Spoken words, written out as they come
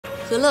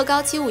和乐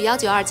高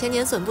75192千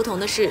年隼不同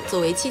的是，作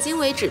为迄今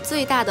为止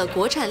最大的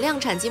国产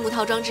量产积木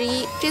套装之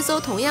一，这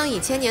艘同样以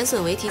千年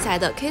隼为题材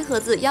的 K 盒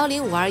子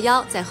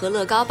10521，在和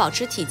乐高保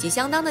持体积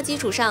相当的基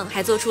础上，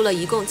还做出了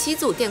一共7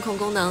组电控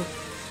功能，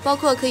包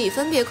括可以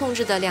分别控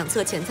制的两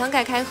侧前舱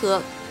盖开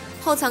合、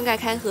后舱盖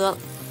开合、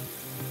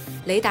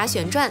雷达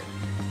旋转、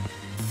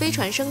飞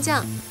船升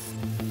降、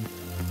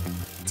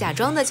假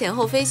装的前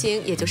后飞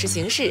行，也就是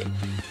行驶，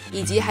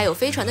以及还有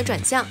飞船的转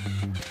向。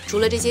除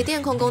了这些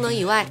电控功能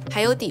以外，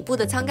还有底部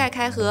的舱盖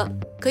开合、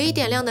可以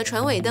点亮的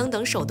船尾灯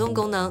等手动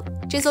功能。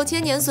这艘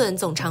千年隼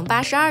总长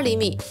82厘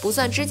米，不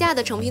算支架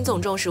的成品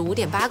总重是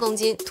5.8公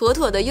斤，妥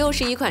妥的又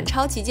是一款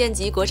超旗舰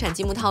级国产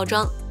积木套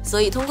装。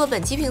所以通过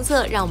本期评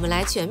测，让我们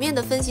来全面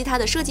的分析它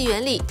的设计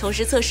原理，同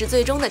时测试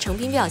最终的成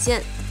品表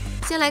现。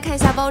先来看一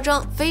下包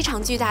装，非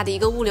常巨大的一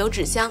个物流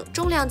纸箱，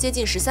重量接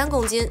近13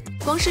公斤，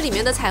光是里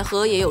面的彩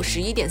盒也有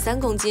11.3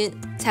公斤。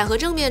彩盒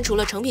正面除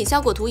了成品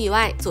效果图以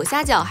外，左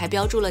下角还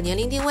标注了年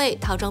龄定位、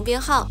套装编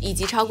号以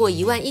及超过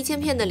11000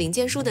片的零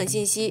件数等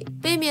信息。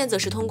背面则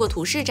是通过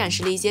图示展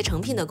示了一些成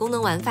品的功能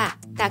玩法。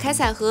打开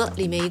彩盒，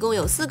里面一共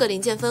有4个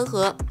零件分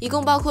盒，一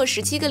共包括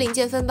17个零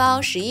件分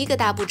包，11个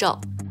大步骤。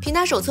平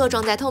打手册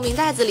装在透明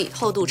袋子里，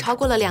厚度超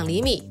过了2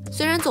厘米。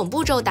虽然总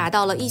步骤达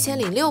到了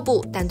1006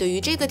步，但对于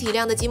这个体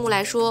量的积木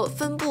来说，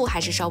分布还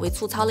是稍微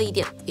粗糙了一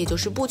点，也就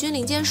是步均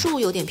零件数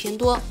有点偏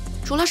多。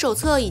除了手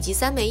册以及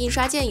3枚印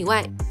刷件以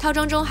外，套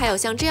装中还有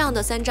像这样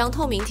的3张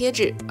透明贴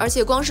纸，而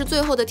且光是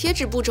最后的贴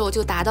纸步骤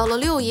就达到了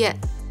6页。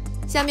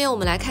下面我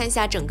们来看一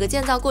下整个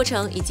建造过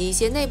程以及一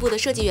些内部的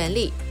设计原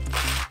理。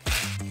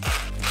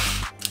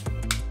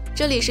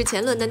这里是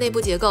前轮的内部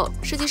结构，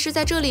设计师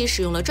在这里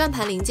使用了转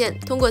盘零件，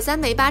通过3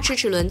枚8齿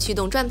齿轮驱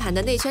动转盘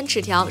的内圈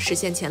齿条，实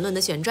现前轮的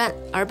旋转。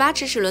而8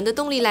齿齿轮的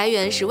动力来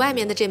源是外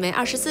面的这枚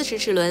24齿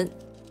齿轮。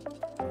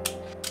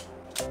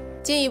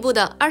进一步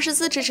的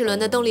，24齿齿轮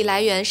的动力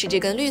来源是这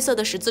根绿色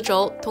的十字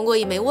轴，通过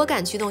一枚涡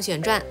杆驱动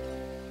旋转。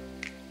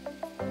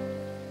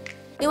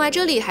另外，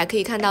这里还可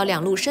以看到2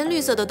路深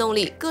绿色的动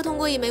力，各通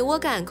过一枚涡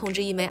杆控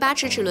制一枚8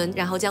齿齿轮，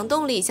然后将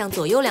动力向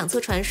左右两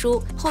侧传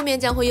输，后面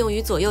将会用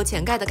于左右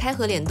前盖的开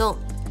合联动。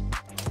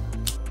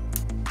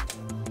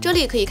这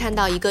里可以看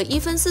到一个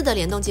1/4的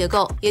联动结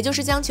构，也就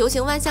是将球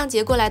形万向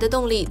节过来的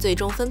动力最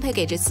终分配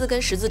给这4根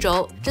十字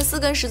轴，这4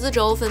根十字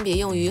轴分别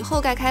用于后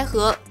盖开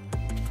合、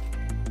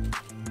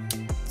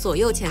左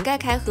右前盖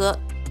开合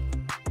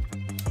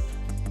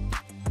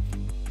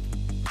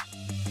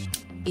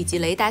以及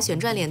雷达旋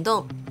转联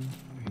动。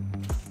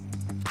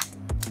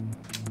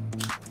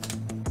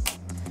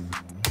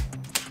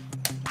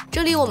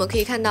这里我们可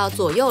以看到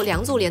左右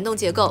2组联动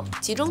结构，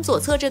其中左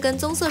侧这根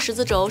棕色十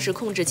字轴是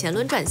控制前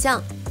轮转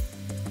向，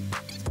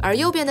而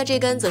右边的这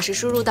根则是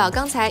输入到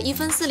刚才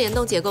1/4联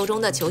动结构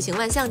中的球形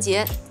万向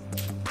节。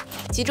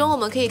其中我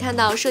们可以看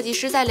到，设计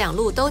师在2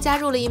路都加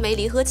入了一枚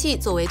离合器，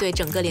作为对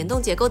整个联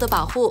动结构的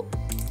保护。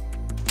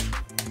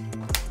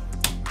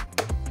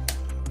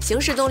行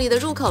驶动力的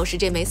入口是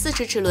这枚4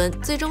齿齿轮，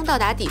最终到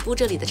达底部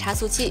这里的差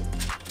速器。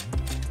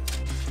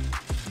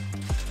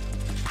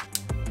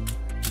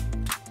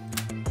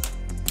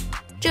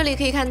这里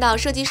可以看到，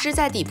设计师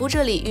在底部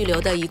这里预留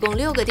的一共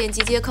6个电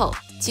机接口，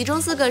其中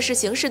4个是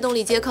行驶动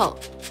力接口，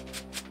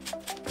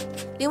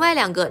另外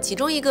2个，其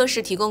中一个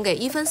是提供给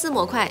1/4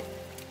模块，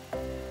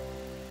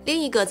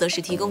另一个则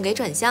是提供给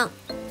转向。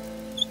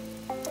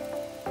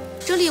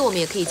这里我们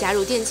也可以加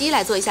入电机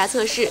来做一下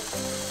测试。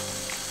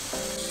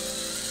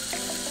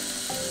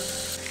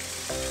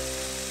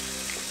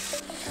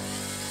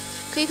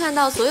可以看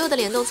到，所有的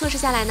联动测试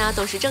下来呢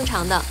都是正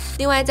常的。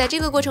另外，在这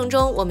个过程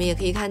中，我们也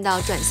可以看到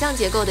转向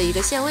结构的一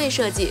个限位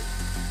设计。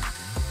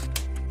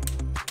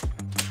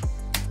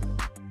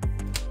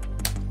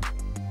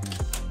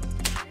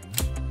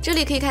这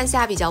里可以看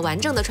下比较完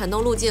整的传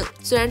动路径，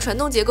虽然传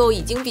动结构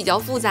已经比较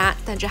复杂，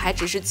但这还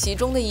只是其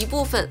中的一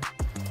部分。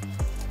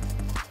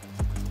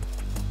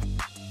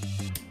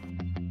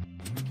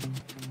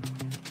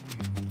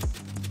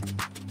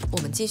我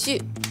们继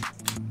续。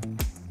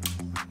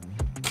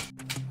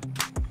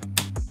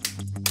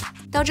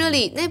到这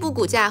里，内部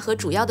骨架和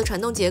主要的传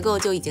动结构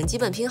就已经基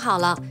本拼好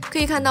了。可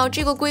以看到，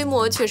这个规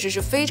模确实是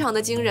非常的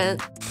惊人。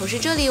同时，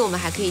这里我们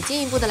还可以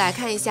进一步的来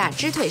看一下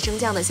支腿升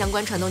降的相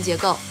关传动结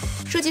构。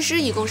设计师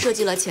一共设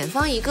计了前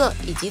方1个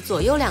以及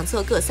左右两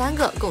侧各3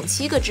个，共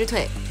7个支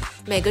腿。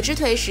每个支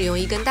腿使用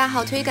一根大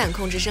号推杆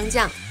控制升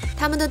降，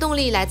它们的动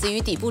力来自于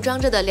底部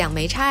装着的2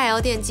枚 XL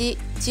电机，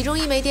其中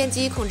1枚电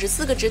机控制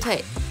4个支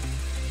腿，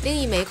另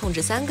1枚控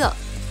制3个。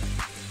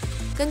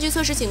根据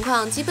测试情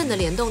况，基本的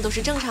联动都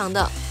是正常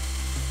的。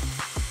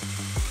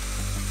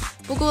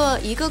不过，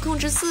一个控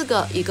制4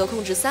个，一个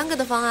控制3个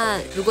的方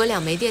案，如果2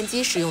枚电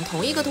机使用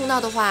同一个通道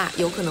的话，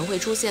有可能会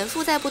出现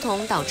负载不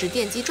同导致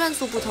电机转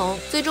速不同，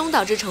最终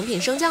导致成品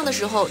升降的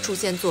时候出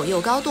现左右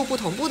高度不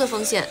同步的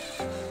风险。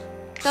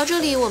到这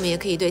里，我们也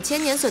可以对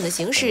千年隼的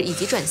行驶以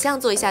及转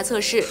向做一下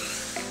测试。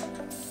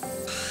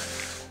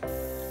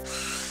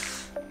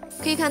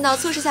可以看到，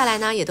测试下来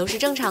呢也都是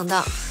正常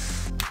的。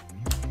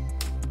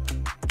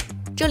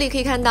这里可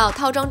以看到，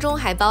套装中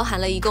还包含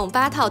了一共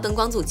8套灯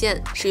光组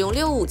件，使用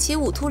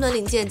6575凸轮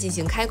零件进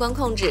行开关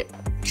控制。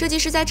设计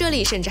师在这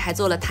里甚至还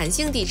做了弹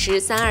性底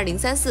池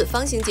32034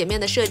方形截面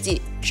的设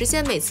计，实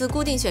现每次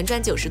固定旋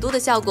转90度的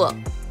效果，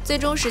最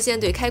终实现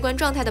对开关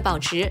状态的保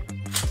持。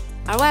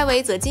而外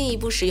围则进一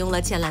步使用了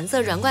浅蓝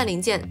色软管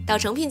零件。到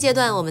成品阶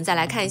段，我们再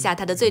来看一下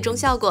它的最终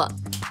效果。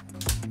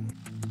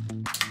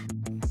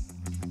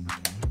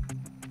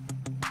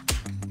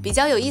比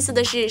较有意思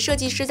的是，设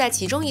计师在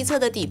其中一侧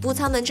的底部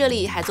舱门这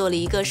里还做了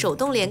一个手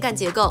动连杆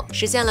结构，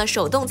实现了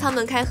手动舱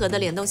门开合的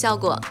联动效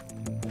果。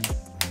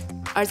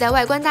而在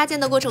外观搭建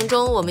的过程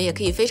中，我们也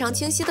可以非常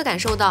清晰地感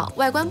受到，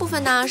外观部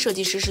分呢，设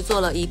计师是做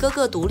了一个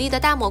个独立的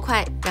大模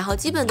块，然后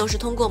基本都是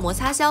通过摩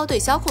擦削对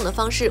削孔的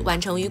方式完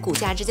成与骨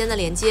架之间的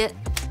连接。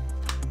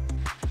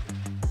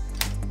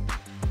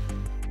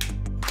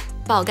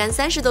爆肝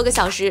30多个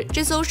小时，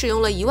这艘使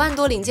用了1万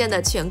多零件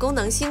的全功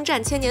能星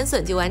战千年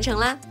隼就完成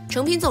啦。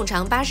成品总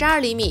长82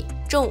厘米，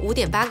重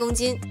5.8公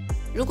斤。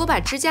如果把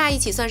支架一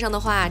起算上的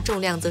话，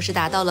重量则是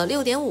达到了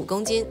6.5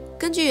公斤。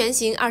根据原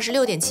型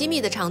26.7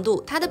米的长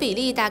度，它的比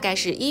例大概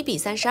是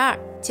1:32。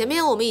前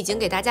面我们已经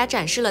给大家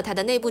展示了它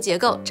的内部结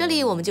构，这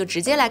里我们就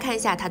直接来看一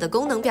下它的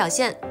功能表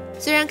现。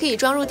虽然可以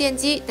装入电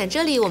机，但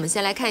这里我们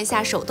先来看一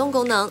下手动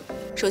功能。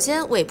首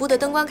先，尾部的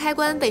灯光开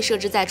关被设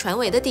置在船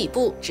尾的底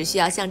部，只需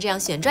要像这样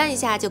旋转一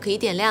下就可以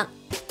点亮。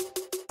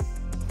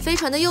飞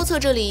船的右侧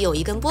这里有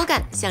一根拨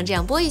杆，像这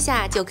样拨一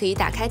下就可以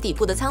打开底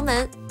部的舱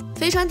门。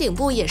飞船顶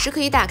部也是可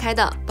以打开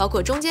的，包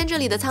括中间这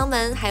里的舱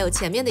门，还有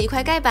前面的一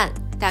块盖板。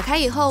打开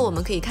以后，我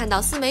们可以看到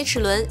4枚齿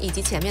轮以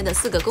及前面的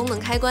4个功能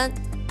开关。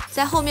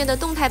在后面的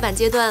动态板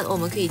阶段，我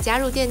们可以加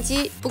入电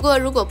机。不过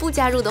如果不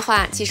加入的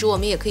话，其实我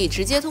们也可以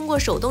直接通过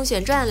手动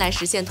旋转来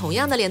实现同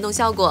样的联动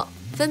效果，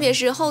分别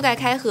是后盖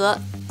开合、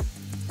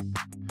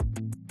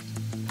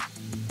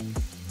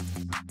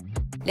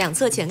两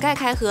侧前盖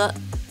开合、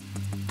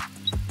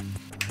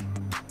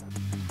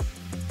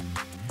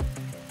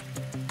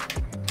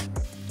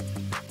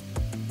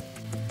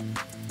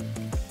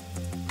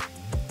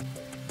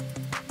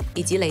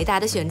以及雷达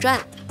的旋转。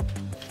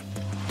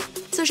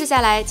测试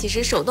下来，其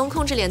实手动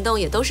控制联动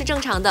也都是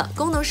正常的，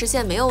功能实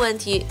现没有问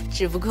题，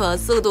只不过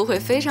速度会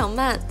非常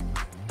慢。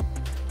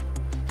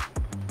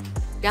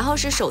然后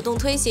是手动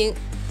推行，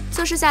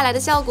测试下来的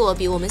效果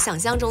比我们想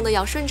象中的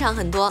要顺畅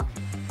很多。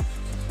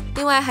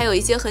另外还有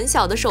一些很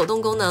小的手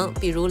动功能，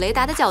比如雷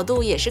达的角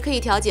度也是可以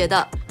调节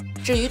的。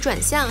至于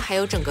转向还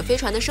有整个飞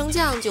船的升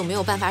降就没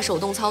有办法手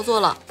动操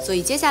作了，所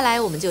以接下来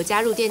我们就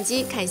加入电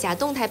机，看一下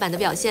动态版的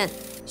表现。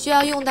需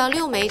要用到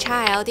6枚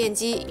XL 电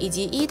机以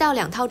及1到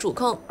2套主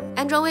控，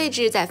安装位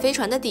置在飞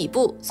船的底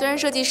部。虽然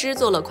设计师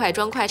做了快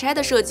装快拆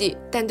的设计，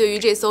但对于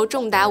这艘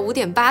重达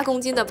5.8公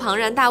斤的庞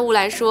然大物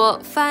来说，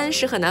翻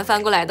是很难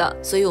翻过来的，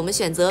所以我们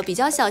选择比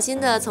较小心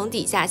的从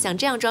底下像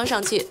这样装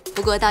上去，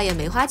不过倒也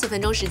没花几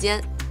分钟时间。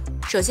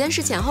首先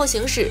是前后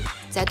行驶，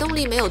在动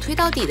力没有推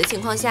到底的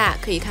情况下，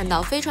可以看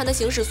到飞船的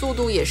行驶速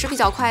度也是比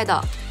较快的。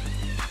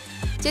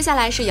接下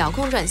来是遥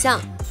控转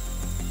向。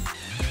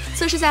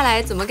测试下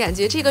来，怎么感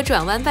觉这个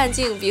转弯半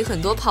径比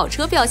很多跑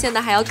车表现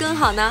的还要更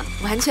好呢？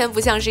完全不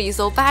像是一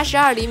艘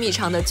82厘米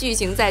长的巨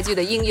型载具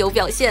的应有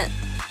表现。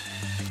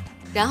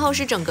然后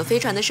是整个飞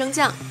船的升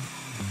降，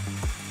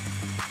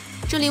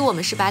这里我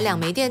们是把2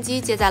枚电机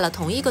接在了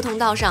同一个通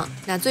道上。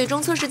那最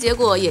终测试结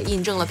果也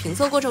印证了评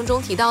测过程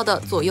中提到的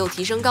左右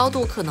提升高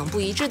度可能不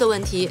一致的问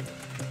题。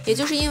也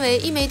就是因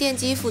为1枚电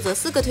机负责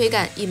4个推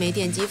杆，1枚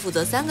电机负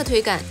责3个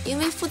推杆，因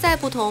为负载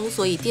不同，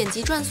所以电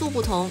机转速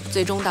不同，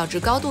最终导致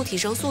高度提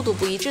升速度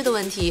不一致的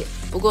问题。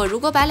不过如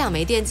果把2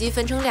枚电机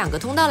分成2个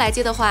通道来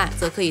接的话，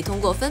则可以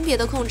通过分别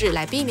的控制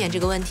来避免这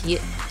个问题。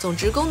总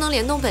之，功能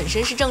联动本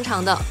身是正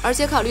常的，而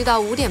且考虑到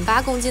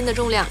5.8公斤的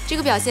重量，这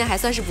个表现还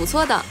算是不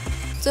错的。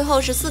最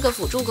后是4个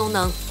辅助功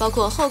能，包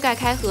括后盖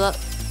开合，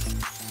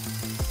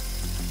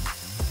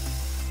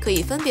可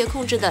以分别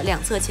控制的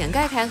2侧前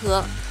盖开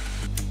合，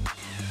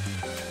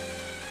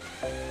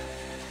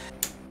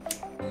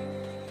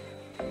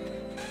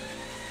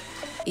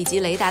以及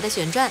雷达的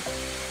旋转。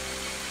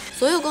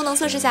所有功能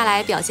测试下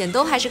来，表现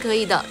都还是可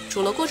以的，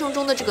除了过程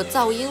中的这个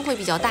噪音会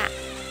比较大。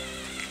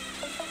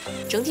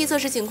整体测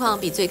试情况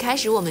比最开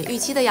始我们预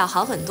期的要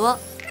好很多。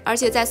而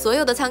且在所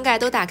有的舱盖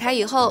都打开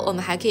以后，我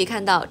们还可以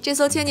看到这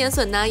艘千年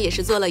隼呢也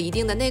是做了一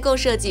定的内构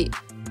设计，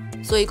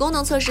所以功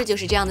能测试就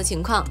是这样的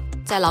情况。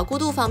在牢固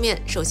度方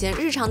面，首先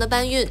日常的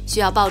搬运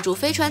需要抱住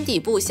飞船底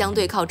部相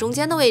对靠中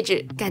间的位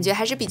置，感觉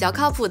还是比较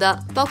靠谱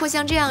的。包括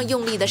像这样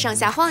用力的上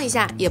下晃一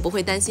下，也不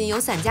会担心有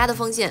散架的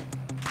风险，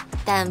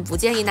但不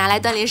建议拿来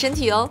锻炼身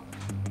体哦。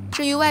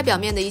至于外表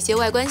面的一些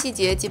外观细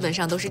节，基本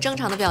上都是正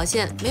常的表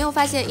现，没有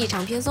发现异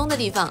常偏松的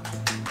地方。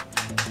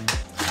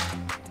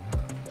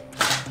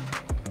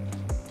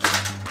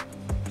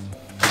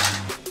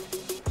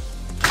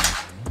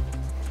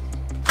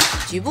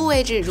局部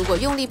位置如果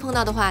用力碰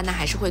到的话，那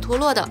还是会脱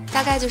落的，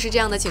大概就是这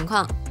样的情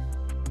况。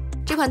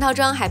这款套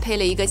装还配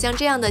了一个像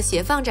这样的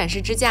斜放展示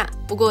支架，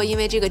不过因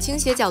为这个倾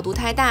斜角度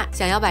太大，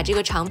想要把这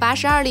个长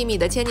82厘米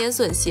的千年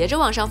隼斜着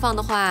往上放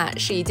的话，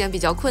是一件比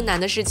较困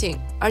难的事情。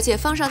而且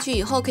放上去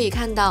以后可以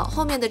看到，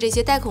后面的这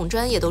些带孔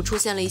砖也都出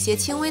现了一些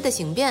轻微的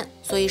形变，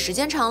所以时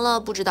间长了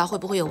不知道会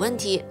不会有问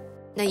题。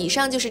那以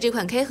上就是这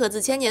款 K 盒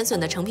子千年隼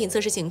的成品测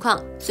试情况。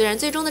虽然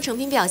最终的成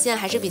品表现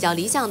还是比较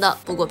理想的，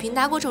不过拼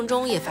搭过程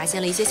中也发现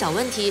了一些小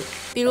问题，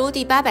比如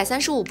第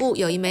835步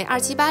有一枚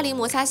2780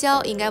摩擦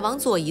销应该往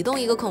左移动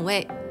1个孔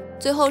位，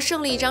最后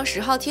剩了一张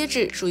10号贴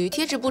纸，属于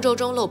贴纸步骤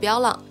中漏标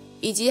了，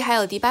以及还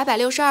有第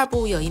862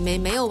步有一枚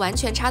没有完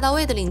全插到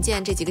位的零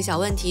件，这几个小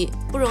问题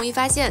不容易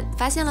发现，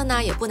发现了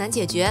呢也不难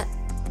解决。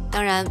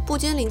当然，不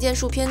均零件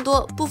数偏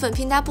多，部分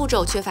拼搭步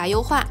骤缺乏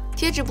优化，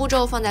贴纸步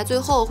骤放在最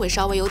后会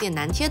稍微有点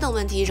难贴等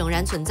问题仍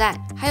然存在。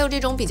还有这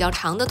种比较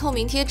长的透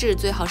明贴纸，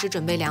最好是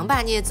准备2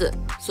把镊子，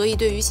所以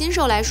对于新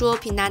手来说，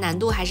拼搭难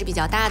度还是比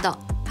较大的。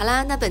好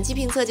啦，那本期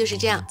评测就是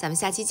这样，咱们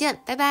下期见，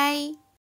拜拜。